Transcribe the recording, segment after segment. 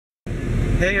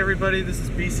Hey everybody, this is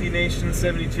BC Nation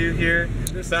 72 here.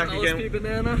 This back is again. Lsp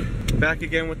Bannana. Back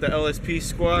again with the LSP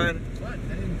squad. What?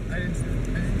 I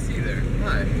didn't see you there.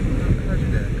 Hi. How's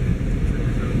your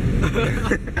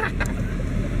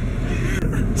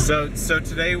day? So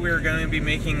today we're going to be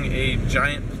making a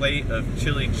giant plate of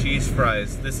chili cheese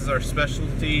fries. This is our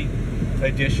specialty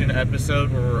edition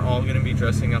episode where we're all going to be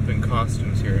dressing up in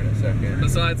costumes here in a second.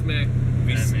 Besides me.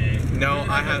 No,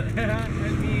 I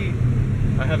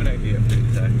have an idea for you,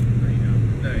 Zach.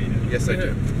 No, you don't. Yes, I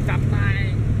do. Stop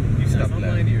lying. You stop Stop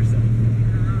lying to yourself.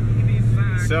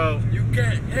 So You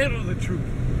can't handle the truth.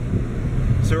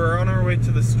 So we're on our way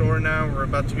to the store now. We're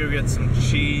about to go get some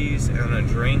cheese and a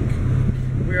drink.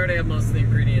 We already have most of the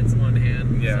ingredients on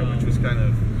hand. Yeah, so. which was kind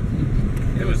of...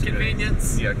 It was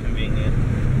convenience. Yeah, convenient.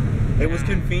 It was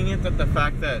convenient that the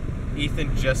fact that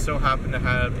Ethan just so happened to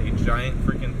have a giant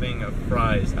freaking thing of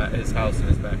fries at his house in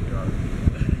his backyard.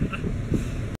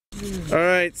 All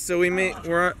right, so we made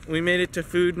it to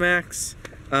Food Max.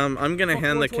 I'm gonna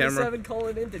hand the camera.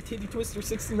 Calling in to Titty Twister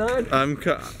 69.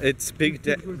 It's Big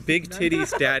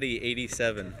Titties Daddy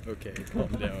 87. Okay, calm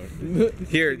down.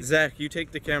 Here, Zach, you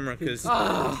take the camera because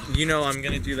you know I'm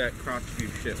gonna do that crotch view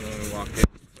shit when we walk in.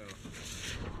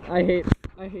 So.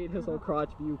 I hate his whole crotch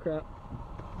view crap.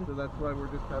 So that's why we're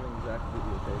just having Zach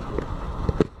videotape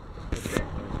it.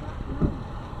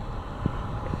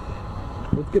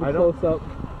 Let's get a close up.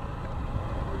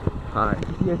 Hi.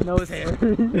 You guys know his hair.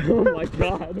 Oh my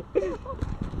god.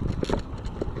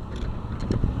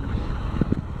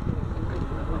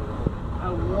 I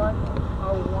want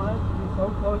to be so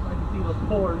close I can see those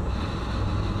pores.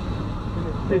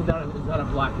 Is that a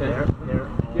black hair? There.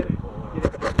 Get it.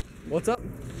 What's up?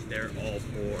 They're all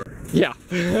poor. Yeah.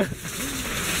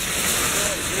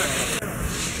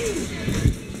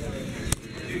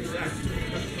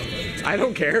 I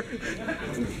don't care.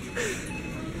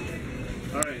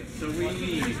 Alright, so we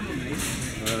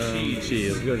need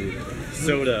Cheese.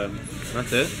 soda.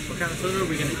 That's it? What kind of soda are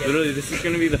we gonna get? Literally, this is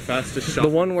gonna be the fastest shot. The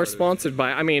one we're sponsored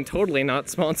by. I mean, totally not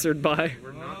sponsored by.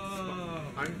 We're not.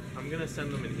 I'm gonna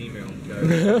send them an email, guys.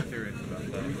 I'm curious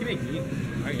about that. You can make meat.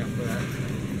 I got for that.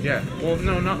 Yeah. Well,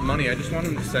 no, not money. I just want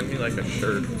them to send me like a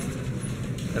shirt,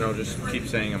 and I'll just keep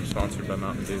saying I'm sponsored by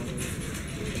Mountain Dew.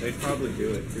 They'd probably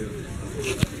do it too.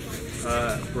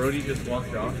 Brody just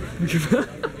walked off.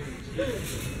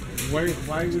 Why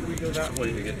would we go that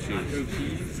way to get cheese? Nacho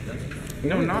cheese.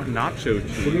 No, not nacho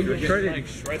cheese. We're getting like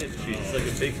shredded cheese, like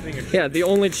a big thing of cheese. Yeah, the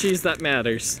only cheese that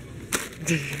matters.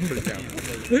 Put it down.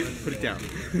 Put it down.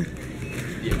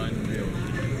 Yeah, unreal.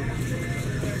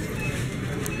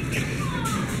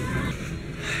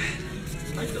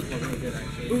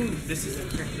 Ooh, this is a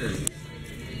cracker.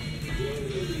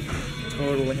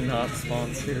 Totally not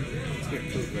sponsored.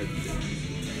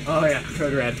 Oh yeah,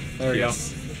 code red. There we go.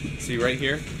 See right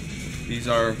here? These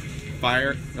are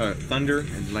fire, thunder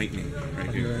and lightning.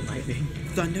 Right here.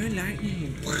 Thunder and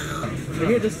lightning. Right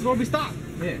here, this is where we stop.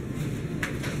 Yeah.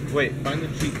 Wait, find the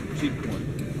cheap one.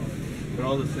 They're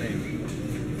all the same.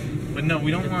 But no,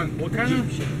 we don't want. What kind of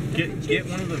get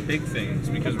one of the big things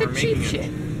because we're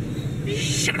making it.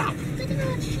 Shut up.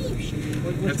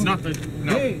 That's not the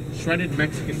shredded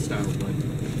Mexican style one.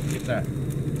 Get that.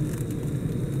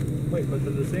 Wait, but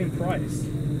they're the same price.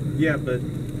 Yeah, but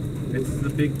it's the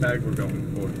big bag we're going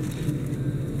for.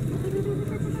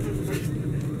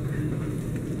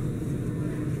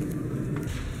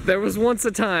 There was once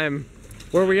a time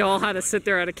where we all had to sit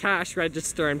there at a cash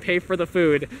register and pay for the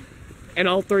food, and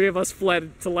all three of us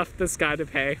fled to left this guy to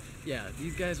pay. Yeah,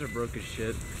 these guys are broke as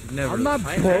shit. Never. I'm not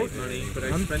I broke. had money, but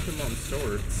I spent them on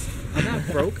swords. I'm not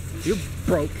broke. You're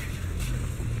broke.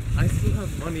 I still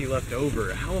have money left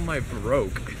over. How am I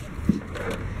broke?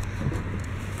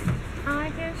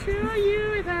 I can show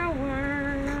you the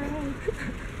world.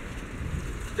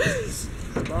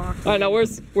 Alright, now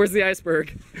where's the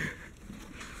iceberg?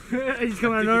 He's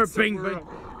coming another bing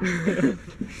bang.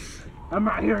 I'm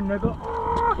right here, nigga.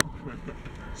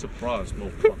 Surprise,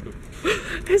 motherfucker.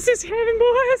 This is heaven,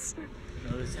 boys.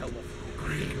 No, this is hell.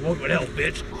 Welcome to hell,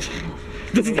 bitch.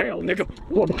 This is hell, nigga.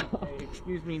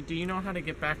 Excuse me, do you know how to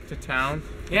get back to town?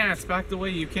 Yeah, it's back the way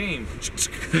you came.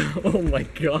 Oh my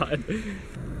god.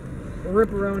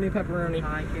 Ripperoni, pepperoni.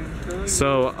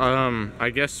 So, I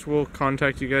guess we'll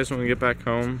contact you guys when we get back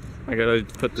home. I gotta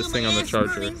put this thing on the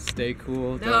charger. Stay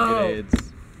cool. No. Don't get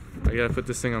AIDS. I gotta put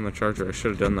this thing on the charger. I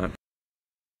should have done that.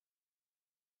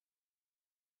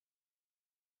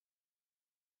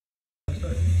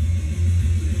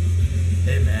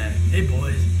 Hey man, hey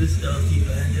boys, this is Lsp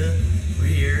Bannana. We're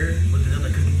here with another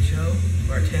cooking show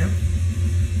for our temp.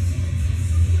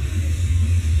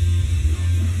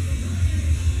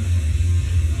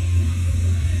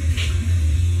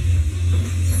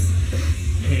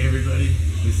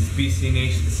 BC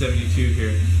Nation 72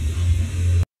 here.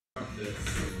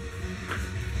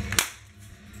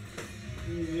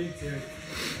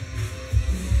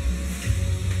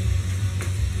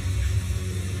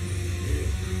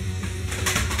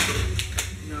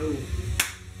 No.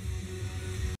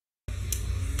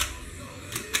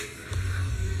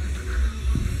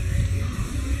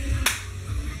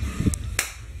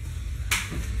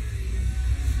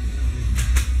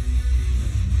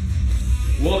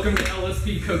 Welcome to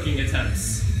LSP Cooking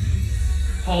Attempts,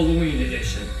 Halloween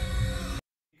edition.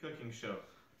 Cooking show.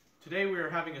 Today we are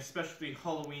having a specialty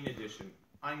Halloween edition.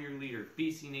 I'm your leader,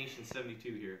 BC Nation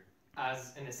 72 here.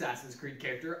 As an Assassin's Creed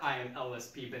character, I am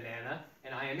Lsp Bannana,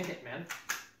 and I am a hitman.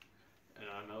 And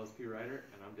I'm LSP Ryder,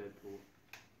 and I'm Deadpool.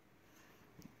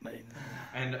 My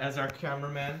And as our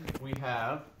cameraman, we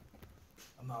have...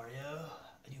 I'm Mario.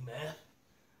 I do math.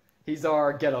 He's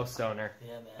our ghetto stoner.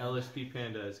 Yeah, man. LSP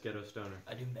Panda as Ghetto Stoner.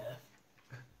 I do math.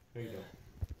 There you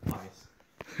go. Nice.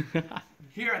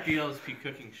 Here at the LSP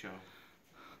Cooking Show,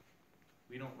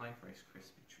 we don't like Rice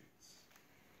Krispie treats.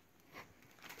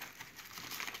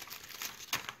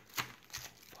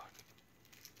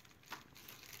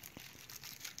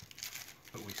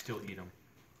 But we still eat them.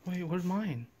 Wait, where's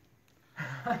mine?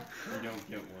 You don't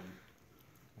get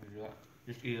one.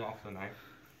 Just eat it off the knife.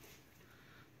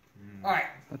 Alright,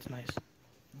 That's nice.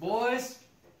 boys,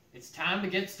 it's time to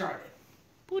get started.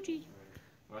 Bougie.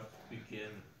 Let's begin.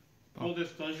 Full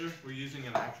disclosure, we're using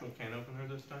an actual can opener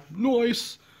this time.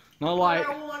 Nice. Not like,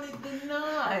 I wanted the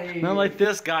knife. not like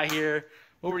this guy here.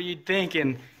 What were you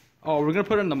thinking? Oh, we're gonna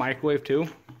put it in the microwave too.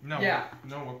 No. Yeah.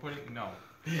 No, we're putting no.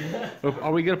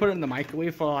 Are we gonna put it in the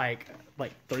microwave for like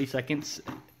 30 seconds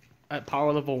at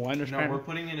power level 1 or No, something? we're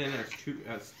putting it in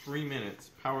as 3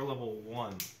 minutes, power level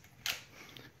 1.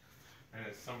 And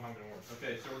it's somehow gonna work.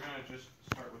 Okay, so we're gonna just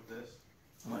start with this.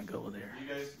 I'm gonna go there. You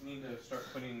guys need to start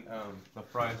putting the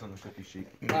fries on the cookie sheet.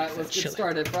 Alright, let's get Chili.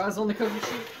 started. Fries on the cookie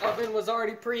sheet. Oven was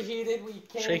already preheated. We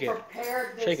came Shake it.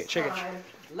 prepared this Shake it, shake it. time.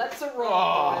 Let's roll,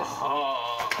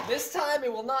 Oh. boys. This time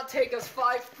it will not take us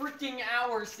 5 freaking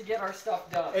hours to get our stuff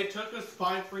done. It took us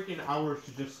 5 freaking hours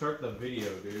to just start the video,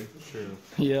 dude. True.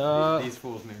 Yeah. These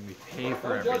fools made me pay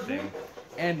for No judgment. everything.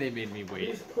 And they made me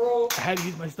wait. These pro. I had to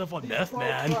use my stuff on meth,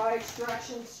 man. Fry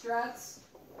extraction strats.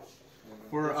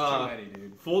 For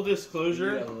full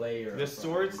disclosure, the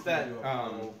swords that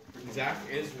Zach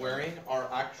is wearing are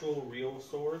actual real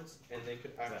swords, and they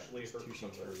could actually hurt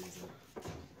somebody.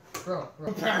 Bro.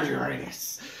 Prepare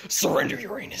Uranus. Surrender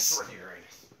Uranus.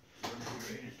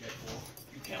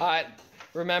 Alright,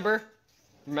 remember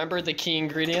the key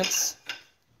ingredients?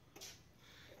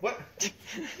 What?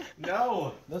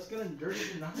 No! That's gonna dirty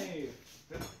the knife.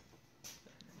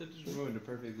 That just ruined a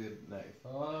perfectly good knife.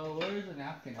 Oh, where's the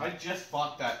napkin? I just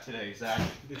bought that today, Zach.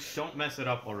 Just don't mess it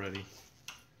up already.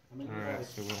 Alright,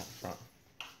 so we're up front.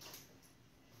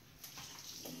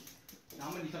 Now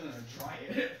I'm gonna need something to try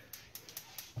it.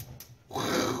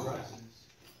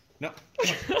 No.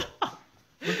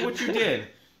 Look what you did.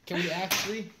 Can we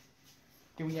actually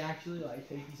like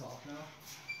take these off now?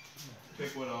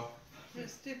 Take what off? Your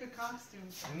stupid costume.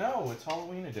 No, it's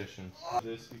Halloween edition.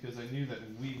 This because I knew that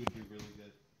we would be really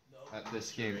good at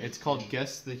this game. It's called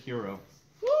Guess the Hero.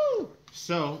 Woo!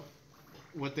 So,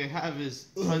 what they have is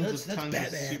tons of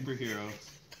superheroes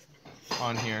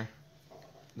on here.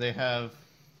 They have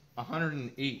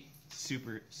 108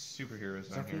 superheroes on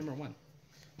Start here. from number 1.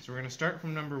 So we're gonna start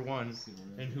from number 1,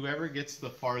 and whoever gets the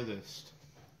farthest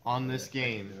on this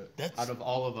game out of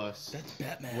all of us That's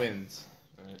Batman. wins.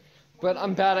 But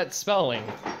I'm bad at spelling.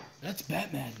 That's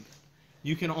Batman.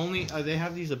 You can only they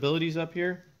have these abilities up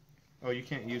here. Oh, you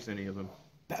can't use any of them.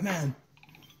 Batman.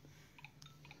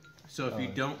 So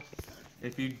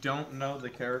if you don't know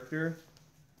the character,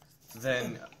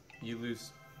 then you lose.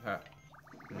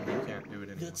 You can't do it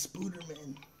anymore. That's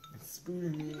Spooderman. It's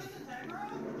Spooderman.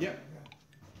 Yep.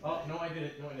 Oh no, I did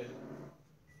it. No, I didn't.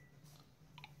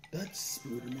 That's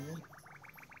Spooderman.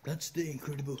 That's the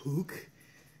Incredible Hulk.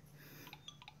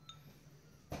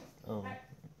 Oh.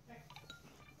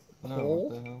 No, Hole?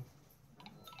 what the hell?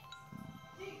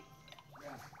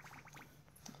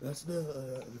 That's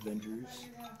the Avengers.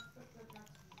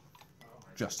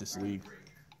 Justice League.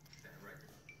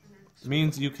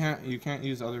 Means you can't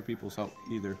use other people's help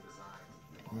either.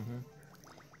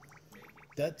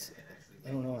 That's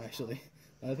I don't know actually.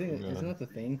 I think isn't that the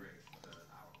thing?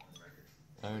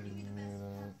 I already knew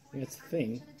that. I think it's the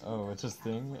thing. Oh, it's just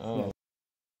thing? Oh.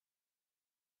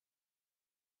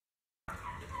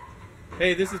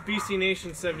 Hey, this is BC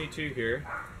Nation 72 here.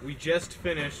 We just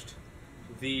finished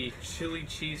the chili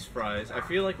cheese fries. I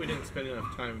feel like we didn't spend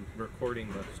enough time recording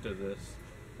most of this.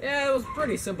 Yeah, it was a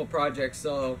pretty simple project,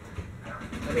 so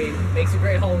I mean, makes a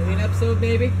great Halloween episode,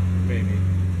 maybe? Maybe.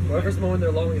 Whoever's mowing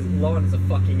their lawn is a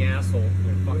fucking asshole.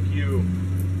 Fuck you.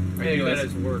 I do that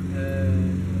as work.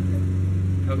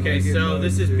 Okay, so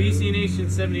this is BC Nation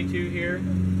 72 here.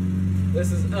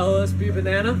 This is Lsp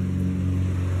Bannana.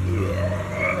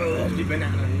 LSP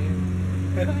Bannana.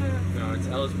 No, it's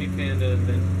LSP Panda.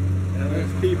 Then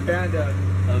LSP Panda.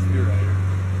 LSP Rider.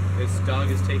 This dog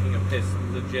is taking a piss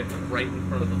legit right in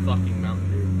front of the fucking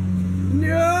Mountain Dew.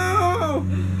 No!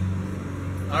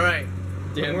 Alright.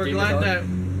 Damn, We're glad that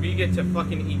we get to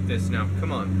fucking eat this now.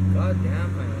 Come on. God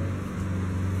damn it.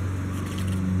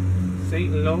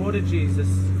 Saint Lord of Jesus.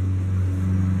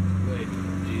 Wait,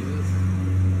 Jesus?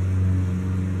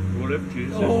 What if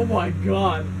Jesus? Oh my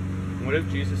god. What if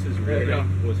Jesus' real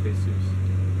name was Jesus?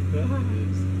 Hold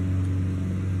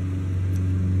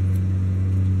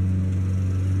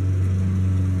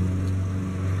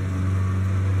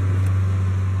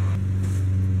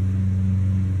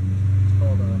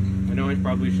on. I know I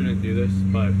probably shouldn't do this,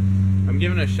 but I'm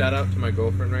giving a shout out to my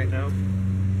girlfriend right now.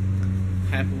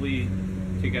 Happily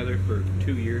together for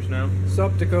 2 years now.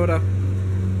 Sup, Dakota?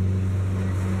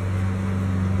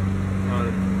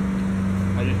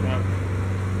 I just want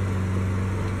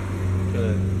to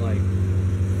like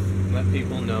let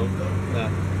people know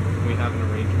that we have an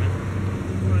arrangement.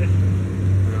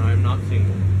 And I'm not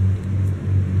single.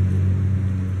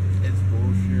 It's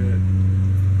bullshit.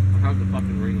 I have the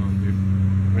fucking ring on, dude.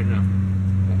 Right now.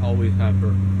 I always have her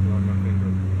on my finger.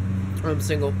 I'm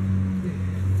single.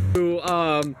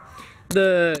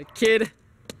 The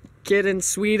kid in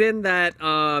Sweden that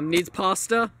needs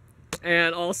pasta,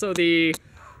 and also the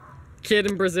kid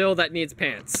in Brazil that needs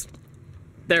pants.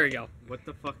 There you go. What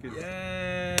the fuck is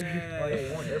Yeah. Oh, yeah,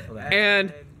 you weren't here for that.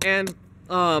 And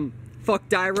fuck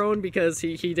Dyrone because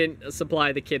he didn't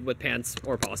supply the kid with pants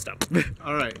or pasta.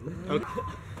 Alright. Okay.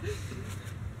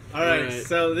 Alright,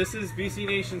 so this is BC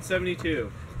Nation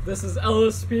 72. This is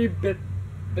Lsp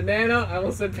Bannana. I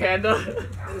almost said Panda.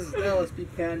 This is LSP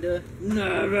Panda.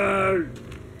 Never.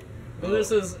 And this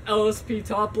is LSP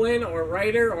Toplane or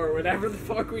Writer or whatever the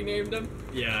fuck we named him.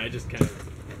 Yeah, I just kind of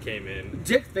came in.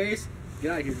 Dick face.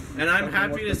 Get out of here. And I'm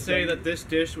happy to say that this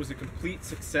dish was a complete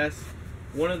success.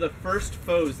 One of the first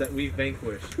foes that we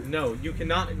vanquished. No, you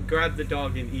cannot grab the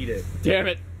dog and eat it. Damn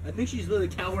it. I think she's literally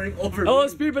cowering over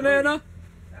LSP Bannana.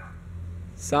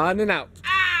 Signing out.